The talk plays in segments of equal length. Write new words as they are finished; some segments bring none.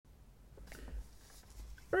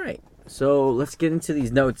All right. So let's get into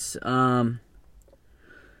these notes.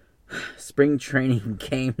 Spring training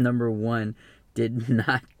game number 1 did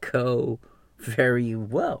not go very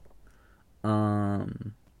well.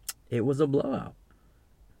 It was a blowout.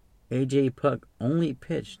 AJ Puk only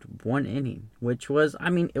pitched 1 inning, which was,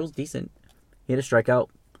 it was decent. He had a strikeout,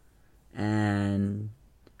 and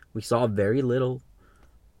we saw very little.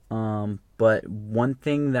 But one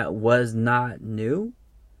thing that was not new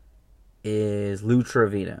is Lou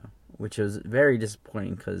Trevino, which was very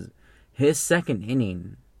disappointing because his second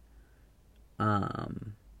inning,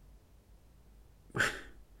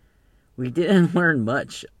 we didn't learn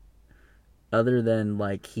much other than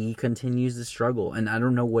he continues to struggle, and I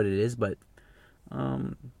don't know what it is, but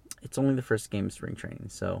it's only the first game of spring training,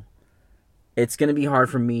 so it's going to be hard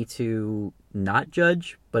for me to not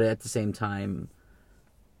judge, but at the same time,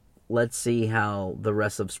 let's see how the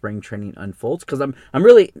rest of spring training unfolds, because I'm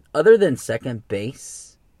really, other than second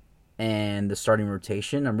base and the starting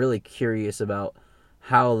rotation, I'm really curious about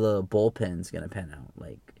how the bullpen's going to pan out.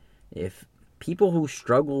 If people who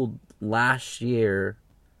struggled last year,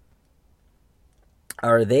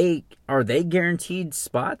 are they guaranteed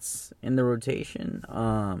spots in the rotation?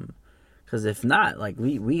 Because if not,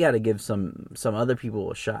 we got to give some other people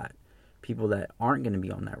a shot. People that aren't going to be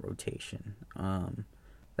on that rotation,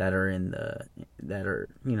 that are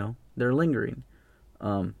they're lingering.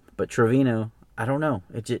 But Trevino, I don't know.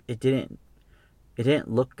 It didn't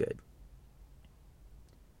look good.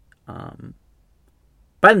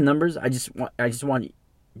 By the numbers, I just want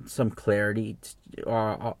some clarity.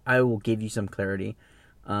 I will give you some clarity.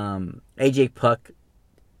 AJ Puk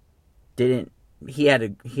didn't. He had a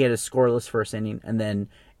scoreless first inning, and then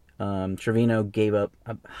Trevino gave up.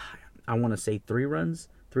 I want to say 4 runs,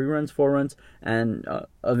 and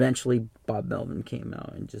eventually Bob Melvin came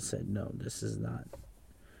out and just said, "No, this is not.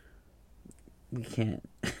 We can't.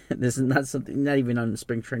 This is not something. Not even on the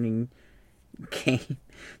spring training game.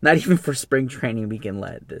 Not even for spring training we can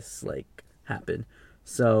let this happen."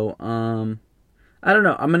 So I don't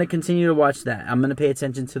know. I'm gonna continue to watch that. I'm gonna pay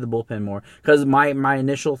attention to the bullpen more, because my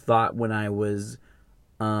initial thought when I was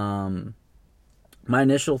my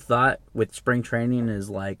initial thought with spring training is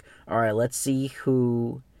all right, let's see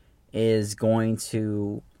who is going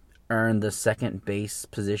to earn the second base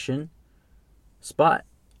position spot,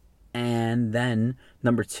 and then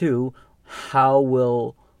number 2, how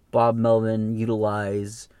will Bob Melvin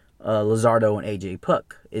utilize Luzardo and AJ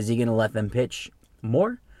Puk? Is he gonna let them pitch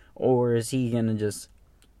more? Or is he going to just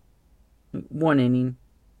 1 inning,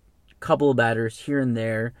 couple of batters here and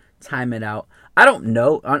there, time it out? I don't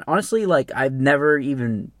know. Honestly, I've never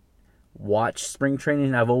even watched spring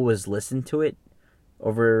training. I've always listened to it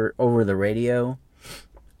over the radio.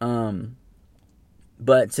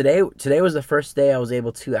 But today was the first day I was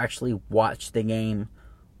able to actually watch the game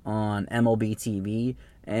on MLB TV.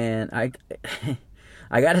 And I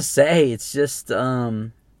gotta say, it's just,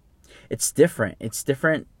 it's different. It's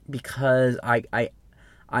different because I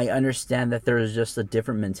understand that there is just a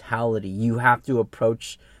different mentality. You have to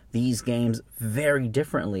approach these games very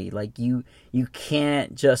differently. You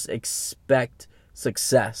can't just expect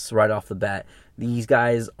success right off the bat. These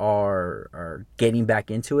guys are getting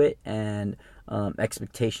back into it, and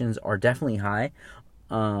expectations are definitely high.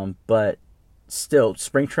 But still,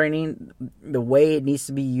 spring training, the way it needs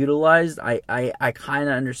to be utilized, I kind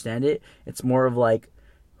of understand it. It's more of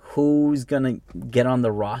who's gonna get on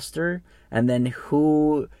the roster, and then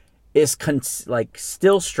who is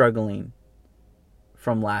still struggling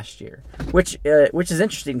from last year, which is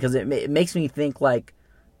interesting because it makes me think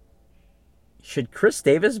should Chris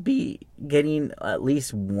Davis be getting at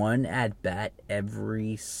least 1 at bat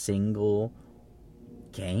every single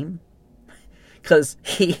game? Because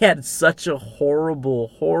he had such a horrible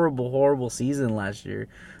season last year.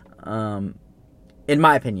 In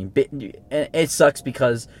my opinion, it sucks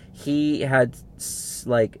because he had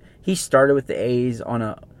he started with the A's on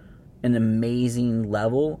an amazing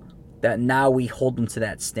level that now we hold him to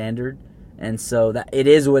that standard, and so that it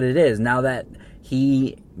is what it is. Now that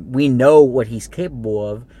we know what he's capable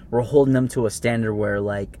of, we're holding him to a standard where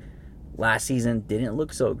last season didn't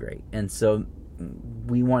look so great, and so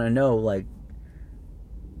we want to know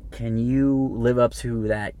can you live up to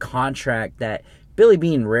that contract that Billy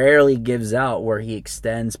Beane rarely gives out, where he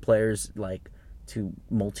extends players to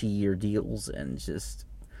multi-year deals, and just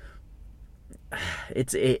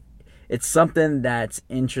it's something that's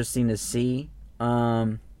interesting to see.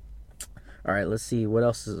 All right, let's see what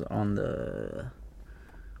else is on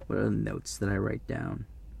what are the notes that I write down.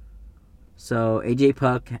 So AJ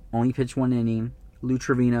Puk only pitched 1 inning. Lou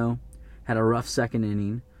Trevino had a rough second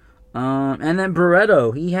inning. And then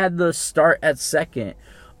Barreto, he had the start at second.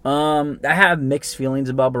 I have mixed feelings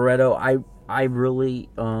about Barreto. I really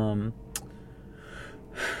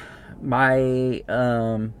my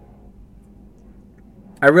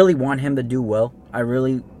I really want him to do well.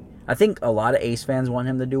 I think a lot of Ace fans want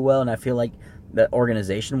him to do well, and I feel like the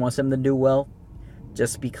organization wants him to do well,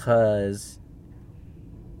 just because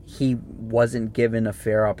he wasn't given a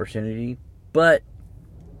fair opportunity. But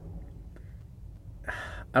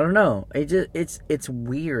I don't know. It's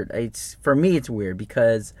weird. For me it's weird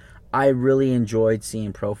because I really enjoyed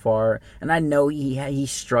seeing Profar, and I know he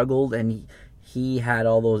struggled and he had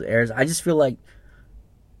all those errors. I just feel like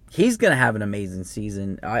he's going to have an amazing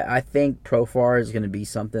season. I think Profar is going to be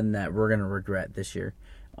something that we're going to regret this year.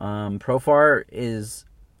 Profar his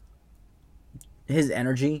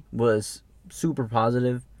energy was super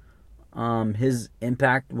positive. His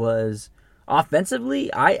impact was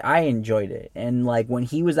offensively. I enjoyed it, and like when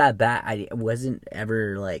he was at bat, I wasn't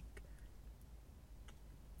ever like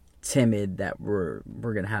timid that we're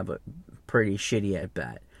going to have a pretty shitty at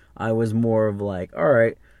bat. I was more of like, all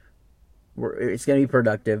right, it's going to be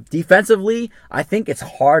productive. Defensively, I think it's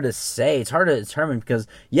hard to say. It's hard to determine because,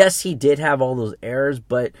 yes, he did have all those errors,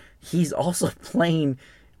 but he's also playing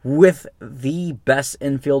with the best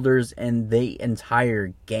infielders in the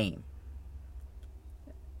entire game.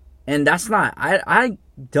 And that's not, I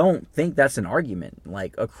don't think that's an argument,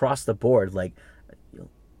 like, across the board. Like,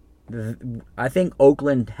 I think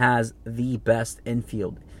Oakland has the best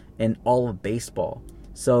infield in all of baseball.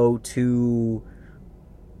 So to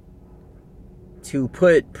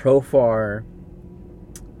put Profar,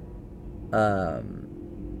 to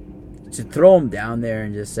throw him down there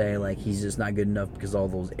and just say like he's just not good enough because of all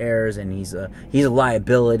those errors and he's a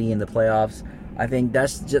liability in the playoffs, I think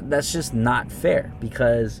that's just not fair,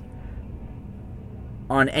 because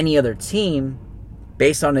on any other team,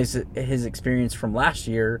 based on his experience from last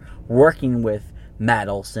year working with Matt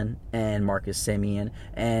Olson and Marcus Semien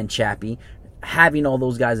and Chappie, having all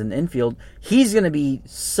those guys in the infield, he's going to be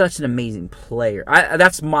such an amazing player.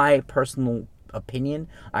 That's my personal opinion.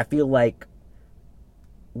 I feel like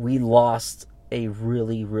we lost a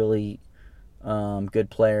really, really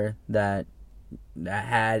good player that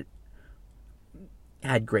had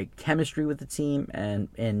great chemistry with the team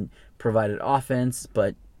and provided offense,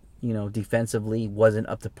 but defensively wasn't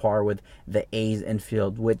up to par with the A's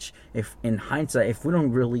infield, which, if in hindsight, if we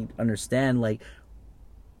don't really understand like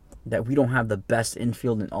that we don't have the best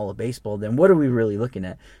infield in all of baseball, then what are we really looking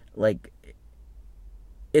at? Like,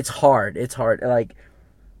 it's hard. Like,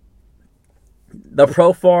 the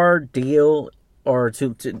Profar deal, or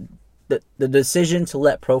the decision to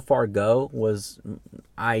let Profar go was,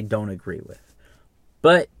 I don't agree with.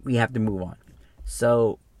 But we have to move on.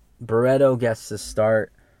 So Barreto gets to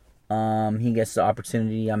start. He gets the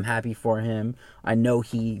opportunity. I'm happy for him. I know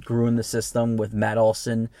he grew in the system with Matt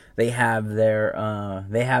Olson. They have their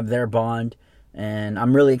bond, and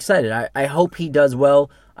I'm really excited. I hope he does well.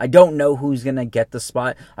 I don't know who's gonna get the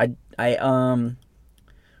spot. I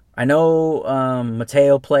know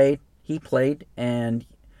Mateo played. He played, and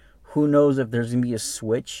who knows if there's gonna be a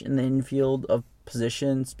switch in the infield of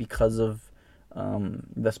positions because of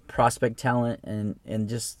this prospect talent and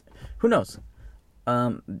just who knows.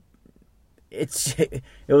 It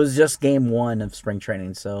was just game 1 of spring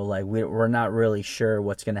training, so like we're not really sure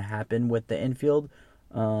what's going to happen with the infield.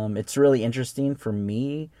 It's really interesting for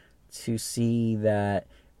me to see that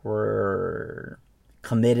we're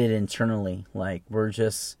committed internally. Like, we're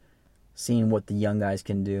just seeing what the young guys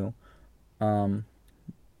can do.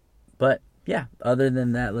 But yeah, other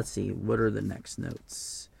than that, let's see, what are the next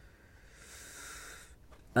notes?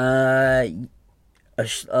 A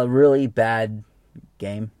really bad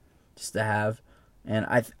game just to have, and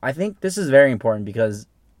I think this is very important because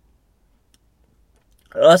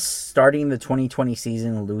us starting the 2020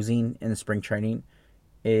 season losing in the spring training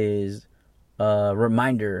is a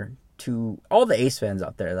reminder to all the Ace fans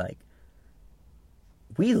out there. Like,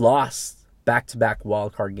 we lost back-to-back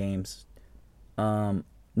wildcard games.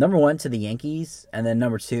 Number 1 to the Yankees, and then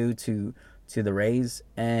number 2 to the Rays,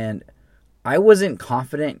 and I wasn't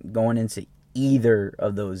confident going into either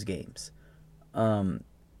of those games.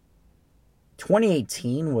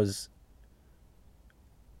 2018 was,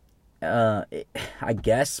 I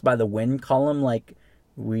guess, by the win column, like,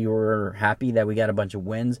 we were happy that we got a bunch of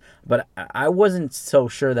wins, but I wasn't so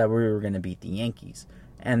sure that we were going to beat the Yankees.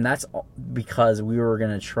 And that's because we were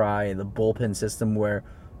going to try the bullpen system where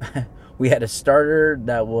we had a starter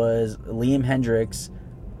that was Liam Hendricks,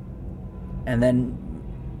 and then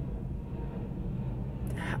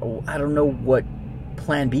I don't know what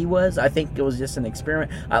plan B was. I think it was just an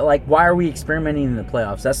experiment. Why are we experimenting in the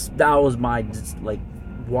playoffs? That was my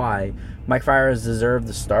why Mike Fiers deserved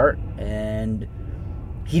the start, and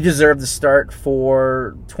he deserved the start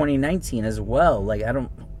for 2019 as well.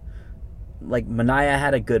 Minaya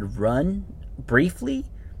had a good run briefly,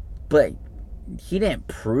 but he didn't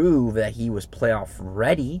prove that he was playoff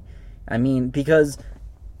ready. I mean, because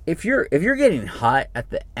if you're getting hot at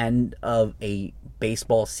the end of a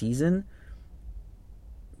baseball season,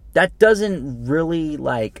 that doesn't really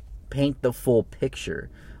paint the full picture.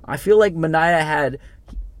 I feel like Minaya had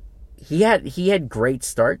great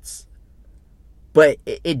starts, but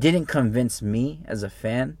it didn't convince me as a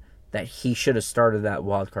fan that he should have started that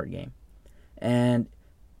wild card game. And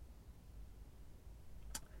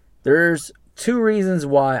there's two reasons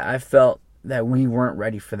why I felt that we weren't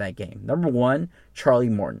ready for that game. Number one, Charlie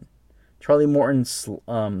Morton. Charlie Morton's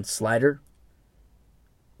slider.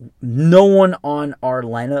 No one on our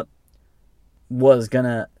lineup was going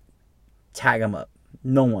to tag him up.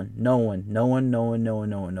 No one.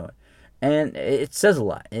 And it says a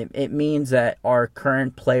lot. It means that our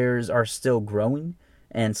current players are still growing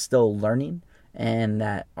and still learning, and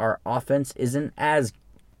that our offense isn't as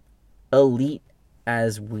elite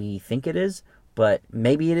as we think it is, but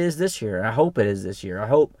maybe it is this year. I hope it is this year. I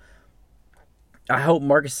hope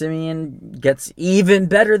Marcus Semien gets even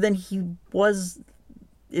better than he was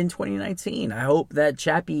in 2019. I hope that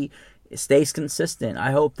Chappie stays consistent.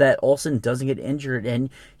 I hope that Olsen doesn't get injured and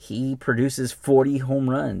he produces 40 home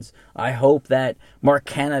runs. I hope that Mark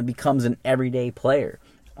Canha becomes an everyday player.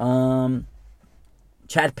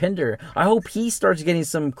 Chad Pinder, I hope he starts getting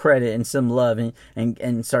some credit and some love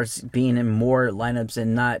and starts being in more lineups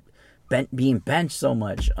and not being benched so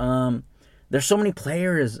much. There's so many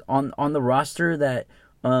players on the roster that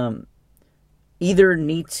either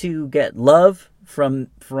need to get love from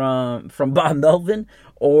Bob Melvin,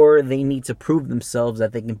 or they need to prove themselves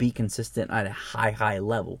that they can be consistent at a high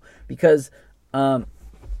level. Because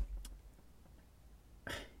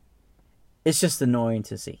it's just annoying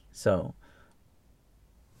to see. So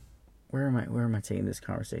where am I taking this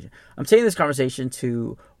conversation? I'm taking this conversation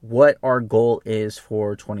to what our goal is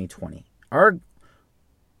for 2020.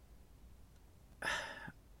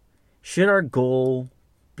 Should our goal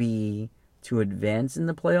be to advance in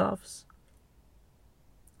the playoffs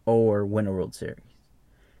or win a World Series?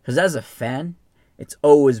 Because as a fan, it's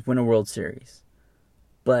always win a World Series.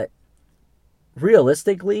 But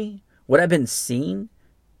realistically, what I've been seeing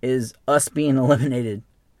is us being eliminated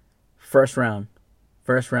first round,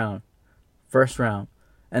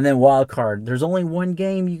 and then wild card. There's only one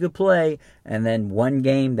game you could play, and then one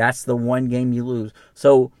game, that's the one game you lose.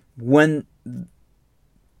 So when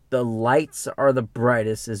the lights are the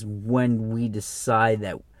brightest is when we decide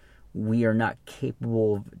that we are not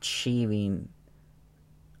capable of achieving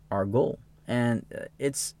our goal. And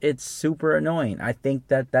it's super annoying. I think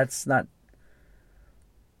that's not...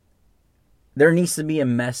 There needs to be a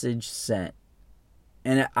message sent.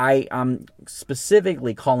 And I'm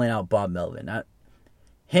specifically calling out Bob Melvin.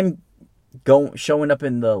 Him showing up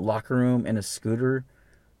in the locker room in a scooter.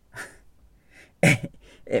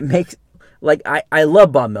 It makes... I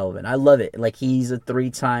love Bob Melvin. I love it. He's a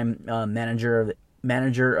 3-time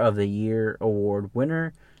manager of the year award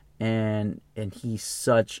winner, and he's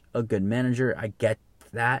such a good manager. I get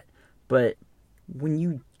that, but when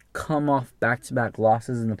you come off back-to-back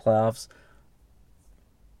losses in the playoffs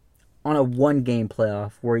on a one-game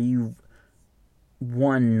playoff where you've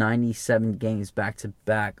won 97 games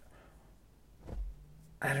back-to-back,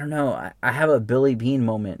 I don't know. I have a Billy Beane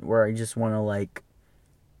moment where I just want to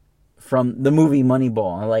from the movie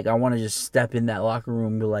Moneyball. I want to just step in that locker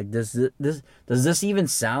room and be like, does this even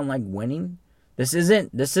sound like winning? This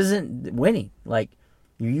isn't winning.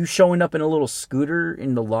 You showing up in a little scooter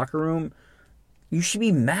in the locker room, you should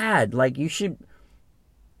be mad. You should...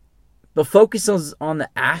 The focus is on the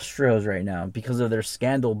Astros right now because of their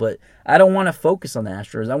scandal, but I don't want to focus on the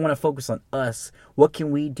Astros. I want to focus on us. What can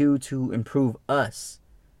we do to improve us?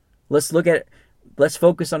 Let's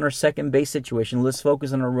focus on our second base situation. Let's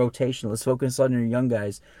focus on our rotation. Let's focus on our young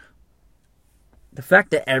guys. The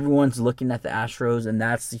fact that everyone's looking at the Astros and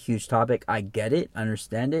that's the huge topic, I get it. I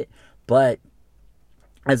understand it. But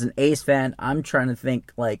as an A's fan, I'm trying to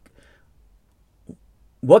think,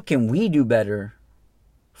 what can we do better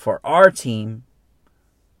for our team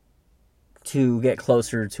to get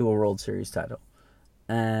closer to a World Series title?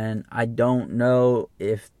 And I don't know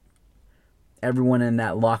if everyone in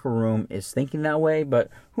that locker room is thinking that way, but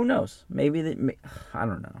who knows? Maybe I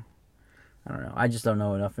don't know. I just don't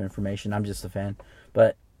know enough information. I'm just a fan,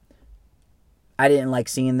 but I didn't like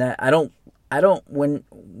seeing that. I don't when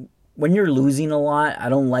you're losing a lot, I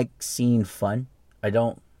don't like seeing fun. I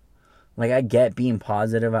don't Like, I get being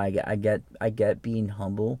positive. I get being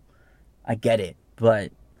humble. I get it.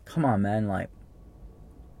 But come on, man. Like,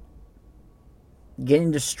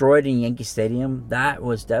 getting destroyed in Yankee Stadium, that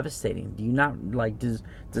was devastating. Do you not like? Does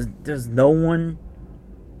no one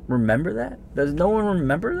remember that? Does no one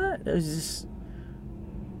remember that? It was just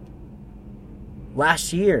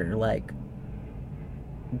last year, like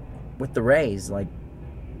with the Rays, like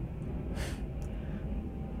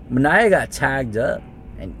Manaea got tagged up,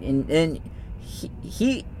 and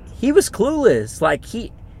he was clueless. Like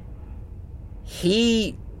he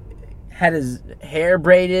had his hair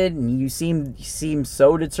braided, and you seemed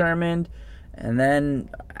so determined. And then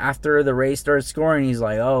after the Rays started scoring, he's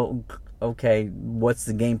like, "Oh, okay, what's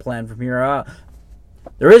the game plan from here out?"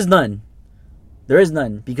 There is none. There is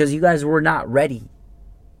none because you guys were not ready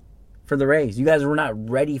for the Rays. You guys were not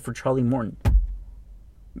ready for Charlie Morton.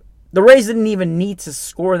 The Rays didn't even need to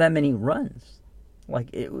score that many runs.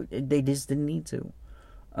 Like they just didn't need to.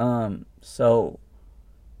 So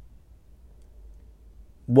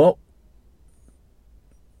what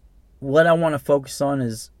I want to focus on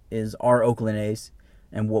is our Oakland A's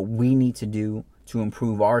and what we need to do to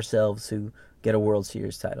improve ourselves to get a World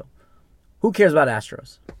Series title. Who cares about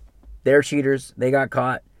Astros? They're cheaters. They got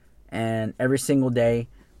caught, and every single day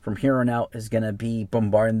from here on out is going to be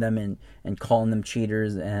bombarding them and calling them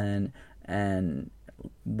cheaters and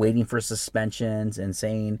waiting for suspensions and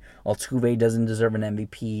saying Altuve doesn't deserve an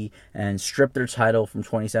MVP and strip their title from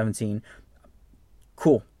 2017.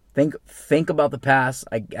 Cool. Think about the past.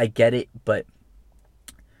 I get it, but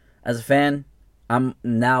as a fan, I'm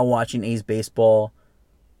now watching A's baseball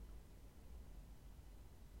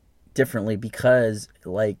differently because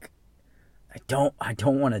like I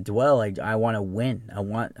don't want to dwell. I want to win. I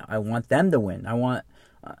want them to win. I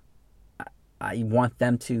want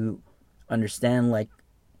them to understand like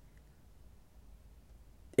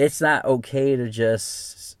it's not okay to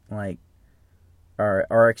just like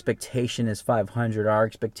our expectation is 500. Our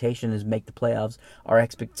expectation is make the playoffs. Our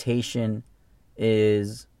expectation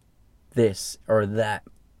is this or that.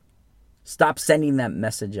 Stop sending that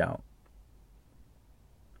message out.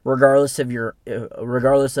 Regardless of your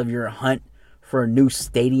hunt for a new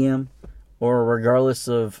stadium or regardless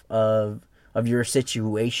of your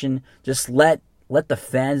situation, just let the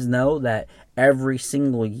fans know that every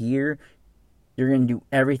single year you're going to do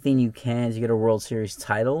everything you can to get a World Series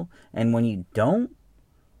title, and when you don't,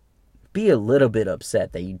 be a little bit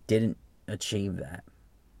upset that you didn't achieve that.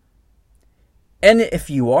 And if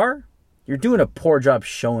you are, you're doing a poor job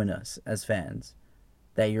showing us as fans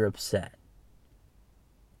that you're upset.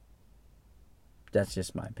 That's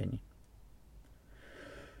just my opinion.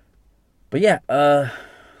 But yeah, I'm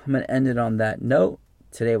going to end it on that note.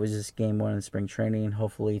 Today was just game 1 in spring training.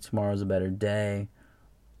 Hopefully tomorrow's a better day.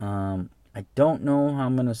 I don't know how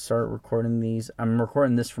I'm going to start recording these. I'm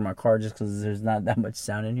recording this from my car just because there's not that much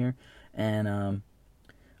sound in here. And I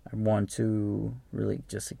want to really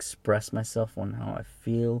just express myself on how I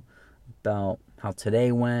feel about how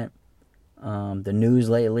today went, the news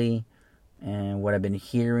lately, and what I've been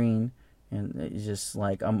hearing. And it's just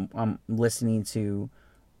like I'm listening to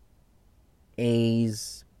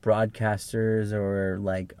A's broadcasters or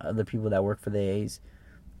like other people that work for the A's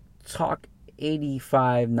talk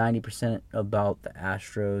 85-90% about the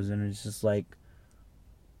Astros, and it's just like,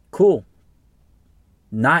 cool.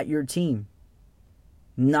 Not your team.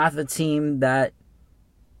 Not the team that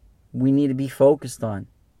we need to be focused on.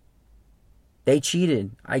 They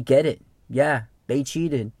cheated. I get it. Yeah, they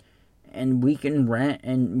cheated. And we can rant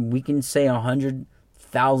and we can say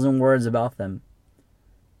 100,000 words about them.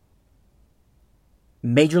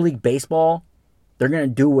 Major League Baseball, they're going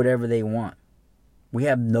to do whatever they want. We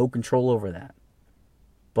have no control over that.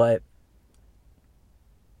 But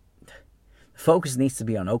the focus needs to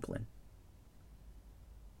be on Oakland.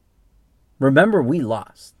 Remember, we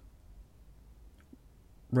lost.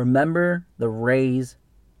 Remember, the Rays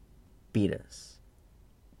beat us.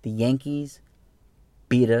 The Yankees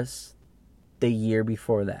beat us the year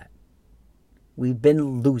before that. We've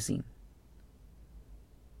been losing.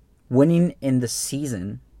 Winning in the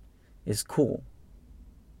season is cool.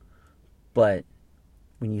 But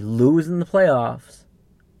when you lose in the playoffs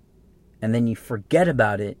and then you forget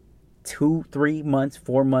about it 2, 3 months,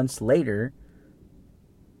 4 months later,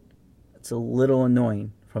 it's a little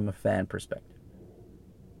annoying from a fan perspective.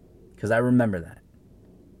 Because I remember that.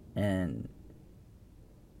 And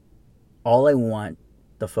all I want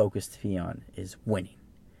the focus to be on is winning.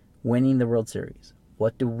 Winning the World Series.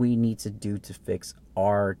 What do we need to do to fix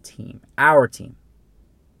our team? Our team.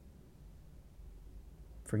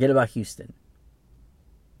 Forget about Houston.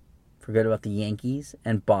 Forget about the Yankees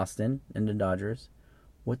and Boston and the Dodgers.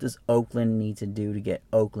 What does Oakland need to do to get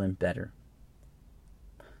Oakland better?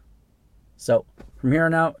 So from here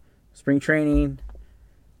on out, spring training.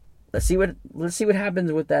 Let's see what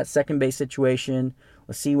happens with that second base situation.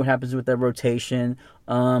 Let's see what happens with that rotation.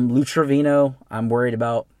 Lou Trevino, I'm worried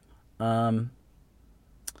about.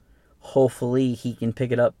 Hopefully he can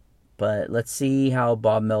pick it up. But let's see how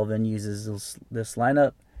Bob Melvin uses this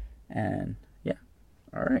lineup. And yeah,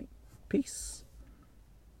 all right, peace.